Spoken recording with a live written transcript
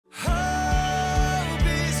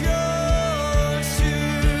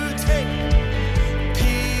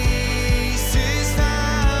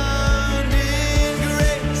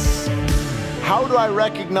do I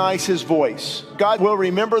recognize his voice? God will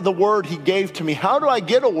remember the word he gave to me. How do I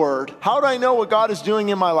get a word? How do I know what God is doing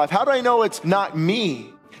in my life? How do I know it's not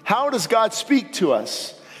me? How does God speak to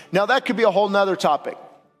us? Now that could be a whole nother topic.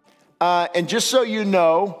 And just so you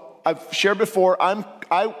know, I've shared before,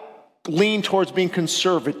 I lean towards being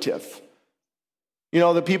conservative. You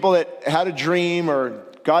know, the people that had a dream or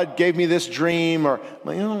God gave me this dream or,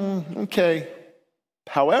 okay.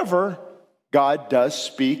 However, God does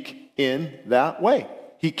speak in that way.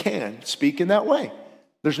 He can speak in that way.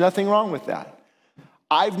 There's nothing wrong with that.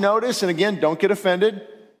 I've noticed, and again, don't get offended.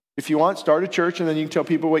 If you want, start a church and then you can tell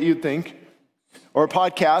people what you think. Or a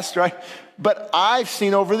podcast, right? But I've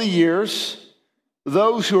seen over the years,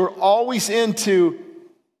 those who are always into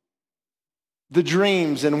the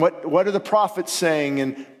dreams and what are the prophets saying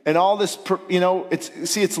and all this,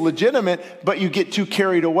 it's legitimate, but you get too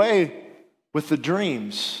carried away with the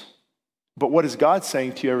dreams. But what is God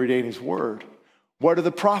saying to you every day in his word? What are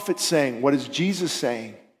the prophets saying? What is Jesus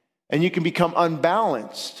saying? And you can become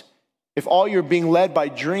unbalanced if all you're being led by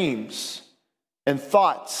dreams and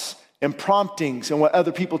thoughts and promptings and what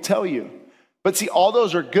other people tell you. But see, all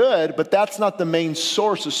those are good, but that's not the main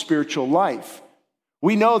source of spiritual life.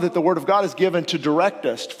 We know that the word of God is given to direct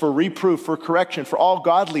us, for reproof, for correction, for all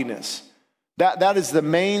godliness. That is the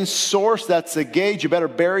main source. That's the gauge. You better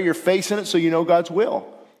bury your face in it so you know God's will.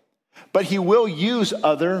 But he will use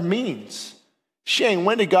other means. Shane,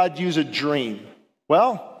 when did God use a dream?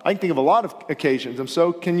 Well, I can think of a lot of occasions, and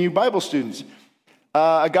so can you Bible students.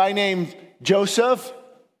 A guy named Joseph,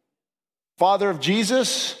 father of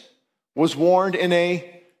Jesus, was warned in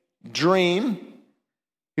a dream.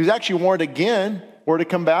 He was actually warned again, were to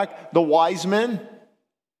come back. The wise men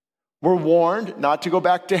were warned not to go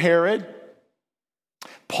back to Herod.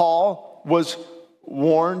 Paul was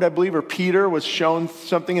warned, I believe, or Peter was shown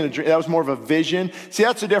something in a dream. That was more of a vision. See,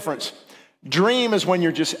 that's the difference. Dream is when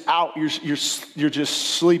you're just out, you're just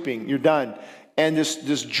sleeping, you're done. And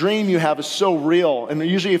this dream you have is so real. And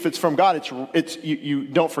usually if it's from God, you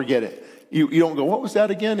don't forget it. You don't go, what was that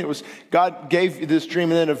again? It was God gave you this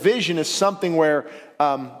dream. And then a vision is something where,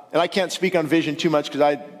 and I can't speak on vision too much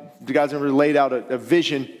because the God's never laid out a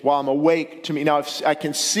vision while I'm awake to me. Now, if I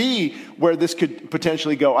can see where this could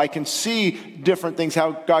potentially go. I can see different things,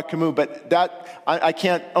 how God can move. But that I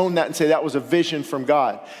can't own that and say that was a vision from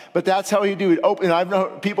God. But that's how he do it. And I've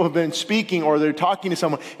known people have been speaking or they're talking to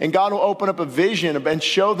someone, and God will open up a vision and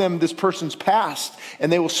show them this person's past,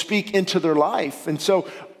 and they will speak into their life. And so,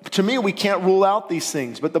 to me, we can't rule out these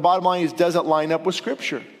things. But the bottom line is, does it line up with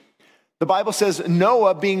Scripture? The Bible says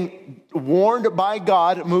Noah, being warned by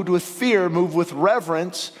God, moved with fear, moved with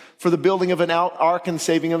reverence for the building of an ark and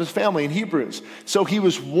saving of his family in Hebrews. So he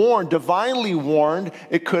was warned, divinely warned.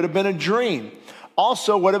 It could have been a dream.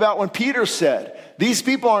 Also, what about when Peter said, these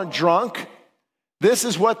people aren't drunk. This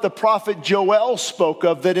is what the prophet Joel spoke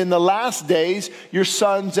of, that in the last days, your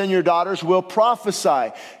sons and your daughters will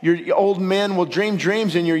prophesy. Your old men will dream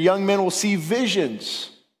dreams and your young men will see visions.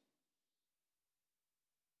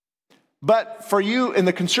 But for you in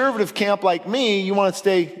the conservative camp like me, you want to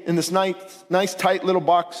stay in this nice tight little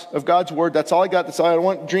box of God's word. That's all I got. That's all I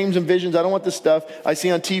want. Dreams and visions. I don't want this stuff I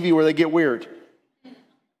see on TV where they get weird.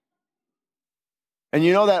 And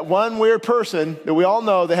you know that one weird person that we all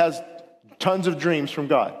know that has tons of dreams from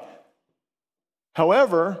God.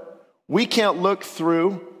 However, we can't look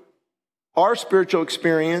through our spiritual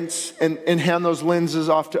experience and hand those lenses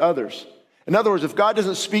off to others. In other words, if God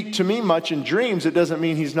doesn't speak to me much in dreams, it doesn't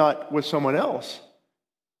mean he's not with someone else.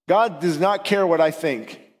 God does not care what I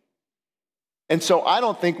think. And so I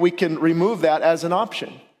don't think we can remove that as an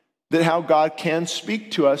option, that how God can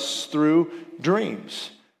speak to us through dreams.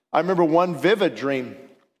 I remember one vivid dream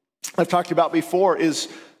I've talked about before is,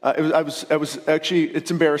 I was actually, it's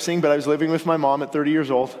embarrassing, but I was living with my mom at 30 years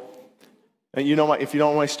old. And if you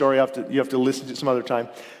don't know my story, you have to listen to it some other time.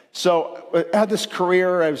 So I had this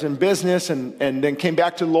career, I was in business, and then came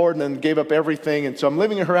back to the Lord and then gave up everything. And so I'm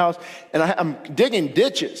living in her house, and I'm digging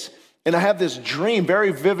ditches. And I have this dream,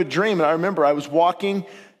 very vivid dream. And I remember I was walking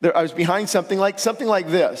there, I was behind something like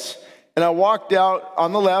this. And I walked out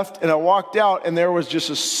on the left, and I walked out, and there was just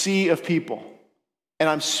a sea of people. And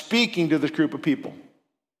I'm speaking to this group of people.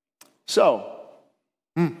 So,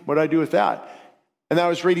 what do I do with that? And I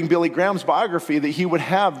was reading Billy Graham's biography that he would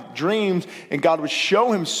have dreams and God would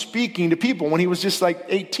show him speaking to people when he was just like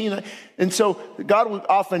 18. And so God would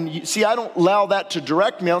often, see, I don't allow that to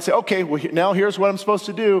direct me. I don't say, okay, well, now here's what I'm supposed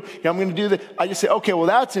to do. Yeah, I'm going to do that. I just say, okay, well,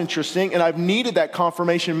 that's interesting. And I've needed that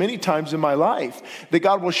confirmation many times in my life, that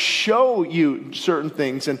God will show you certain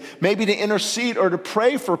things and maybe to intercede or to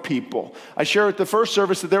pray for people. I shared at the first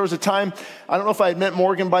service that there was a time, I don't know if I had met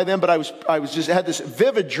Morgan by then, but I had this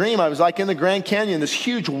vivid dream. I was like in the Grand Canyon, this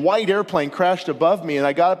huge white airplane crashed above me. And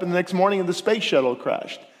I got up in the next morning and the space shuttle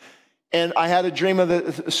crashed. And I had a dream of the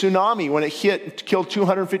tsunami when it hit, killed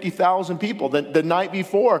 250,000 people. The night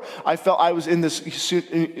before, I felt I was in this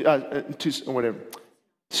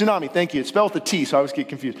tsunami, thank you. It's spelled with a T, so I always get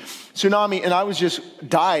confused. Tsunami, and I was just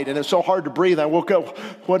died, and it's so hard to breathe. I woke up,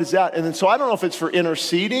 what is that? And then, so I don't know if it's for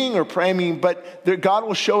interceding or praying, but God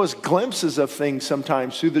will show us glimpses of things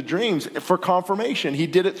sometimes through the dreams for confirmation. He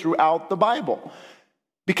did it throughout the Bible.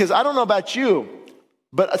 Because I don't know about you,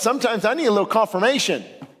 but sometimes I need a little confirmation.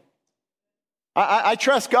 I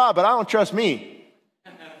trust God, but I don't trust me.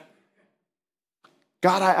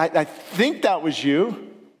 God, I think that was you.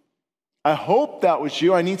 I hope that was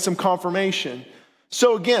you. I need some confirmation.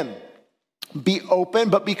 So again, be open,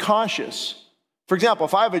 but be cautious. For example,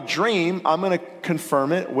 if I have a dream, I'm going to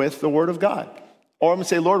confirm it with the Word of God. Or I'm going to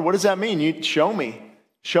say, Lord, what does that mean? You show me.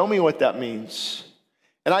 Show me what that means.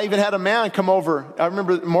 And I even had a man come over. I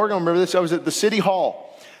remember, Morgan, remember this. I was at the City Hall.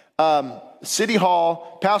 City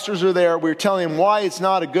Hall, pastors are there. We were telling him why it's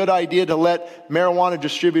not a good idea to let marijuana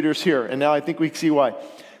distributors here. And now I think we see why.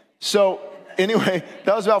 So anyway,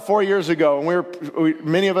 that was about 4 years ago. And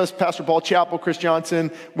many of us, Pastor Paul Chappell, Chris Johnson,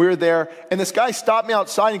 we were there. And this guy stopped me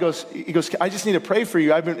outside. And he goes, I just need to pray for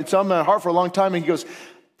you. It's on my heart for a long time. And he goes,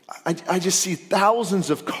 I just see thousands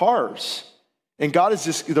of cars. And God is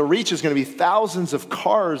just, the reach is going to be thousands of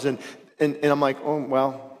cars. And I'm like, oh,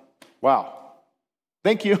 well, wow.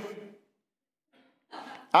 Thank you.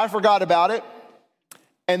 I forgot about it.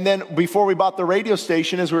 And then before we bought the radio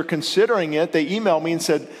station, as we were considering it, they emailed me and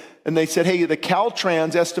said, hey, the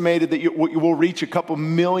Caltrans estimated that you will reach a couple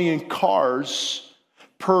million cars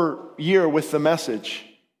per year with the message.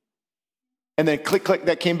 And then click,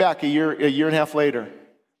 that came back a year and a half later.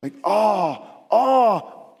 Like,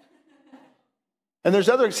 oh. And there's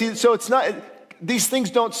other, see, so it's not, these things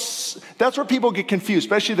don't, that's where people get confused,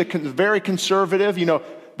 especially the very conservative,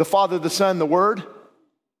 the Father, the Son, the Word.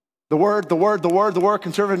 The word,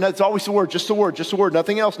 conservative, that's always the Word, just the Word,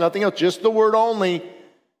 nothing else, just the Word only.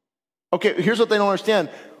 Okay, here's what they don't understand.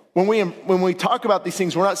 When we talk about these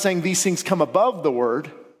things, we're not saying these things come above the Word.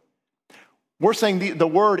 We're saying the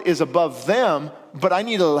Word is above them, but I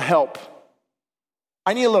need a little help.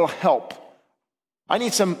 I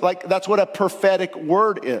need some, that's what a prophetic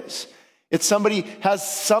word is. It's somebody has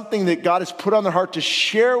something that God has put on their heart to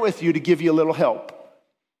share with you to give you a little help.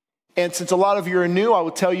 And since a lot of you are new, I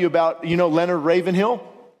will tell you about, Leonard Ravenhill.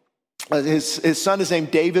 His son is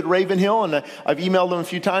named David Ravenhill, and I've emailed him a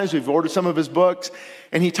few times. We've ordered some of his books.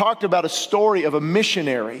 And he talked about a story of a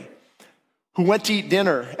missionary who went to eat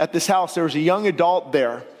dinner at this house. There was a young adult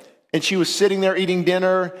there, and she was sitting there eating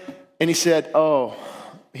dinner, and he said,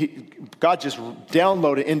 God just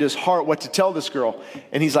downloaded into his heart what to tell this girl.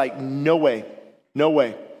 And he's like, no way.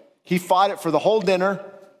 He fought it for the whole dinner.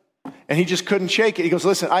 And he just couldn't shake it. He goes,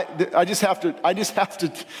 listen, I just have to,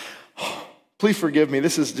 please forgive me.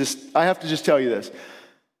 I have to just tell you this.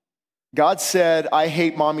 God said, I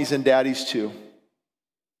hate mommies and daddies too.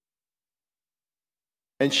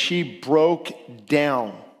 And she broke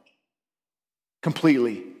down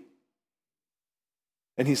completely.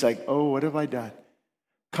 And he's like, oh, what have I done?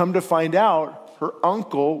 Come to find out, her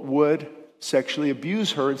uncle would sexually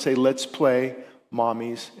abuse her and say, let's play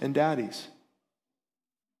mommies and daddies.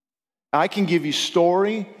 I can give you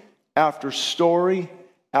story after story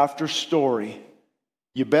after story.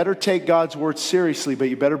 You better take God's word seriously, but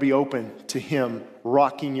you better be open to Him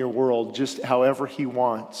rocking your world just however He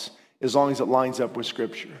wants, as long as it lines up with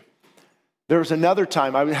Scripture. There was another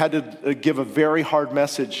time I had to give a very hard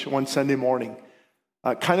message one Sunday morning.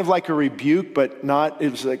 Kind of like a rebuke, but not,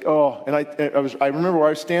 it was like, and I remember where I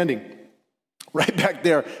was standing, right back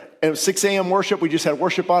there. It was 6 a.m. worship. We just had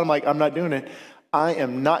worship on. I'm like, I'm not doing it. I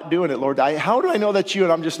am not doing it, Lord. How do I know that's you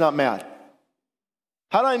and I'm just not mad?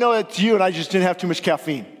 How do I know it's you and I just didn't have too much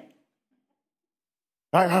caffeine?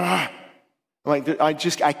 I'm like,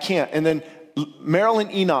 I can't. And then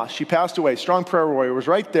Marilyn Enos, she passed away, strong prayer warrior, was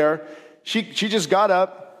right there. She just got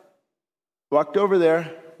up, walked over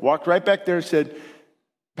there, walked right back there and said,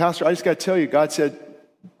 Pastor, I just got to tell you, God said,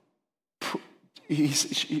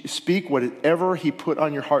 speak whatever He put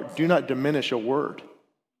on your heart. Do not diminish a word.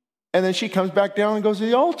 And then she comes back down and goes to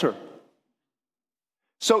the altar.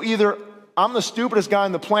 So either I'm the stupidest guy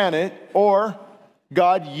on the planet, or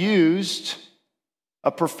God used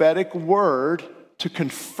a prophetic word to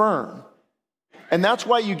confirm. And that's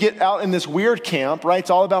why you get out in this weird camp, right? It's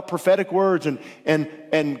all about prophetic words and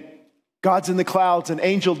God's in the clouds and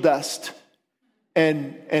angel dust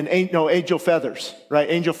and angel feathers, right?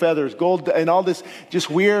 Angel feathers, gold, and all this just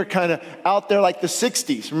weird kind of out there like the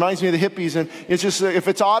 60s. Reminds me of the hippies. And it's just, if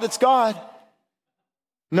it's odd, it's God.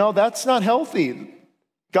 No, that's not healthy.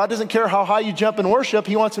 God doesn't care how high you jump in worship.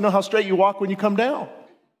 He wants to know how straight you walk when you come down.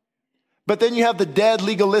 But then you have the dead,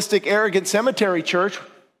 legalistic, arrogant cemetery church,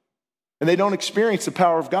 and they don't experience the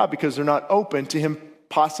power of God because they're not open to him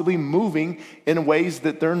possibly moving in ways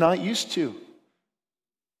that they're not used to.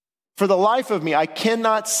 For the life of me, I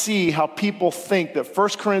cannot see how people think that 1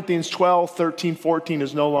 Corinthians 12, 13, 14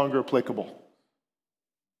 is no longer applicable.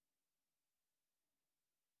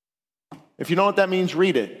 If you know what that means,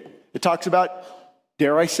 read it. It talks about,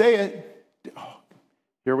 dare I say it, oh,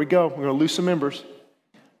 here we go, we're going to lose some members.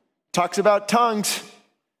 Talks about tongues.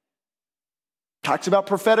 Talks about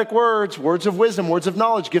prophetic words, words of wisdom, words of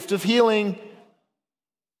knowledge, gift of healing.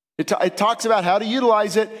 It talks about how to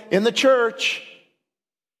utilize it in the church.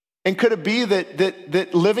 And could it be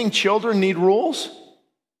that living children need rules?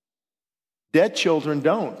 Dead children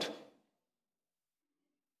don't.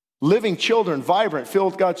 Living children, vibrant,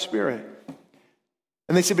 filled with God's Spirit.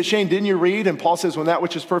 And they said, but Shane, didn't you read? And Paul says, when that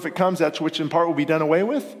which is perfect comes, that which in part will be done away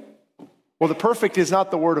with. Well, the perfect is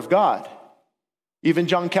not the word of God. Even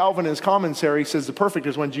John Calvin in his commentary says the perfect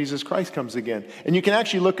is when Jesus Christ comes again. And you can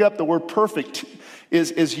actually look up the word perfect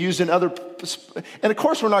is used in other, and of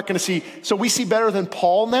course we're not going to see, so we see better than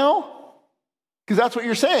Paul now? Because that's what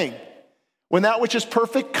you're saying. When that which is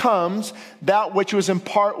perfect comes, that which was in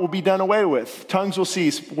part will be done away with. Tongues will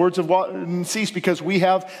cease, words of cease, because we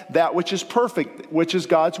have that which is perfect, which is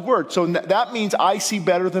God's word. So that means I see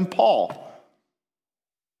better than Paul.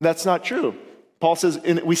 That's not true. Paul says,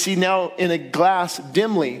 we see now in a glass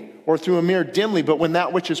dimly, or through a mirror dimly, but when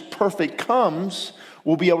that which is perfect comes,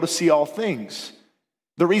 we'll be able to see all things.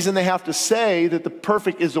 The reason they have to say that the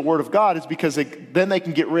perfect is the word of God is because then they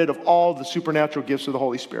can get rid of all the supernatural gifts of the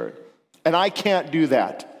Holy Spirit. And I can't do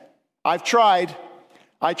that. I've tried.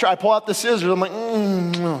 I pull out the scissors. I'm like,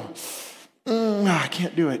 I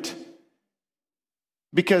can't do it.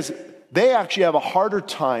 Because they actually have a harder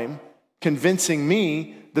time convincing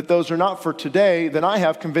me that those are not for today than I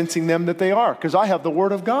have convincing them that they are, because I have the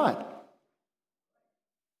Word of God.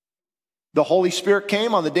 The Holy Spirit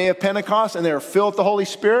came on the day of Pentecost, and they were filled with the Holy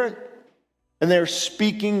Spirit, and they're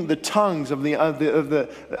speaking the tongues of the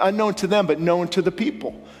unknown to them, but known to the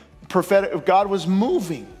people. Prophetic, God was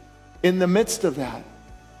moving in the midst of that.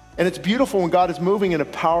 And it's beautiful when God is moving in a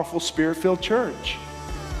powerful Spirit-filled church.